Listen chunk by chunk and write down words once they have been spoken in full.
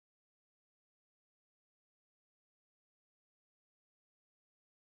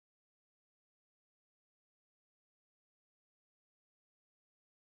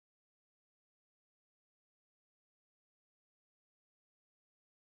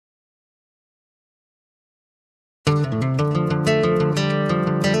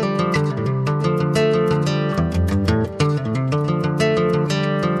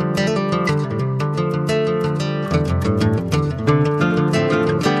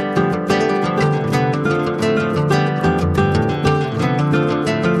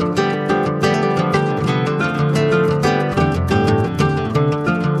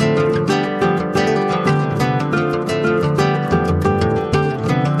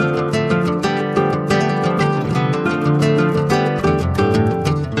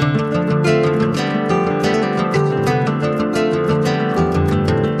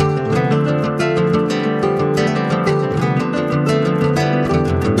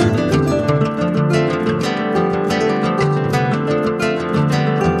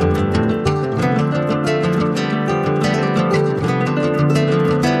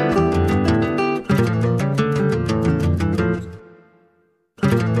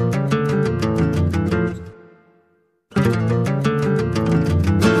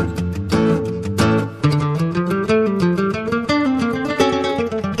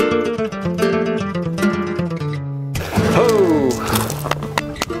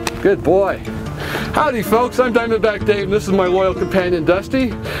Good boy. Howdy folks, I'm Diamondback Dave and this is my loyal companion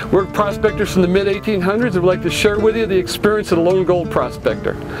Dusty. We're prospectors from the mid-1800s and would like to share with you the experience of the lone gold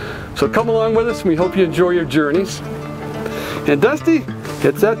prospector. So come along with us and we hope you enjoy your journeys. And Dusty,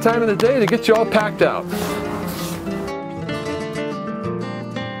 it's that time of the day to get you all packed out.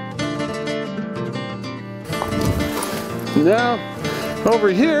 Now, over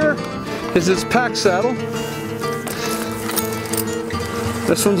here is this pack saddle.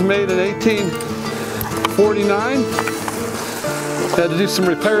 This one's made in 1849. Had to do some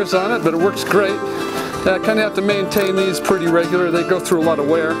repairs on it, but it works great. I kind of have to maintain these pretty regular. They go through a lot of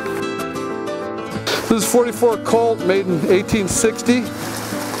wear. This is 44 Colt, made in 1860.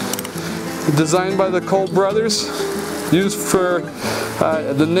 Designed by the Colt brothers. Used for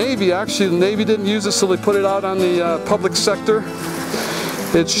the Navy. Actually, the Navy didn't use it, so they put it out on the public sector.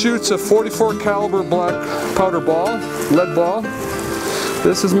 It shoots a 44 caliber black powder ball, lead ball.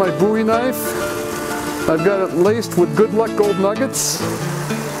 This is my Bowie knife. I've got it laced with Good Luck gold nuggets.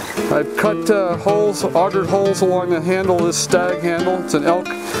 I've cut holes, augered holes along the handle of this stag handle. It's an elk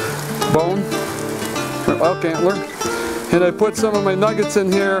bone, or elk antler. And I put some of my nuggets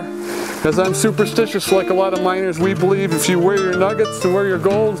in here because I'm superstitious like a lot of miners. We believe if you wear your nuggets to wear your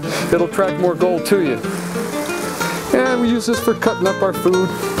gold, it'll attract more gold to you. And we use this for cutting up our food.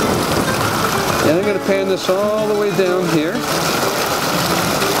 And I'm going to pan this all the way down here.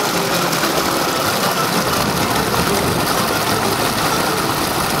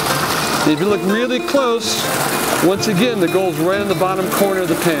 If you look really close, once again the gold's right in the bottom corner of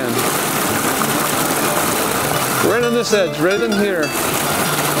the pan. Right on this edge, right in here.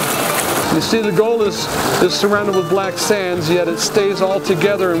 You see the gold is surrounded with black sands, yet it stays all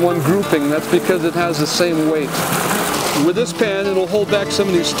together in one grouping. That's because it has the same weight. With this pan, it'll hold back some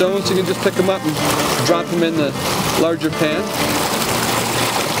of these stones, so you can just pick them up and drop them in the larger pan.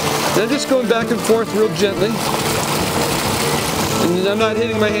 Then just going back and forth real gently. And I'm not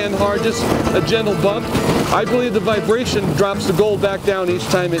hitting my hand hard, just a gentle bump. I believe the vibration drops the gold back down each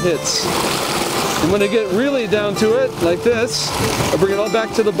time it hits. And when I get really down to it, like this, I bring it all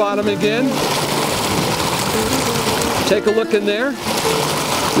back to the bottom again. Take a look in there.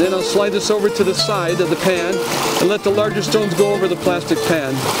 Then I'll slide this over to the side of the pan and let the larger stones go over the plastic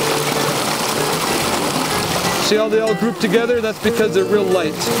pan. See how they all group together? That's because they're real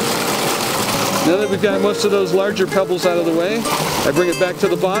light. Now that we've got most of those larger pebbles out of the way, I bring it back to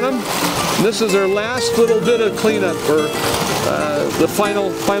the bottom. And this is our last little bit of cleanup, or the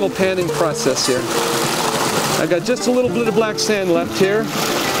final panning process here. I got just a little bit of black sand left here.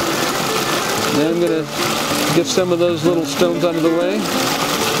 Then I'm going to get some of those little stones out of the way.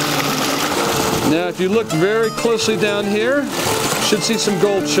 Now if you look very closely down here, you should see some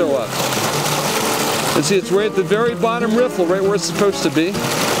gold show up. And see, it's right at the very bottom riffle, right where it's supposed to be.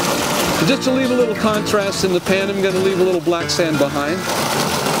 And just to leave a little contrast in the pan, I'm going to leave a little black sand behind.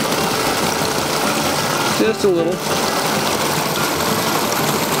 Just a little.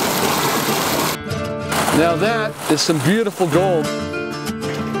 Now that is some beautiful gold.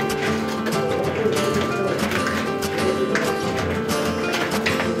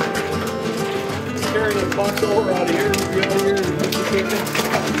 Carrying a box of ore out of here,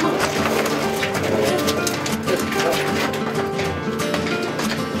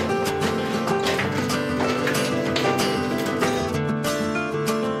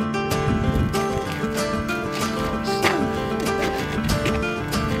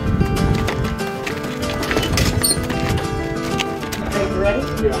 Ready?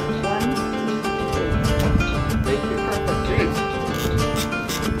 Yeah. 1, 2, 3.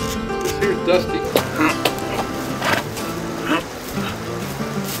 dusty.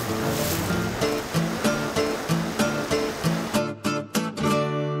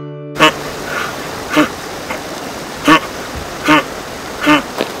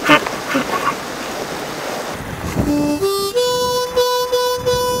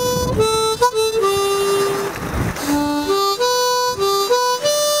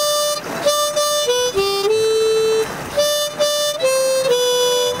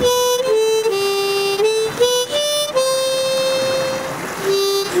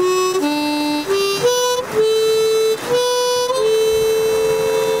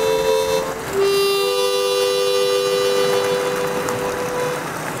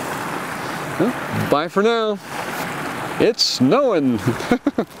 Bye for now. It's snowing.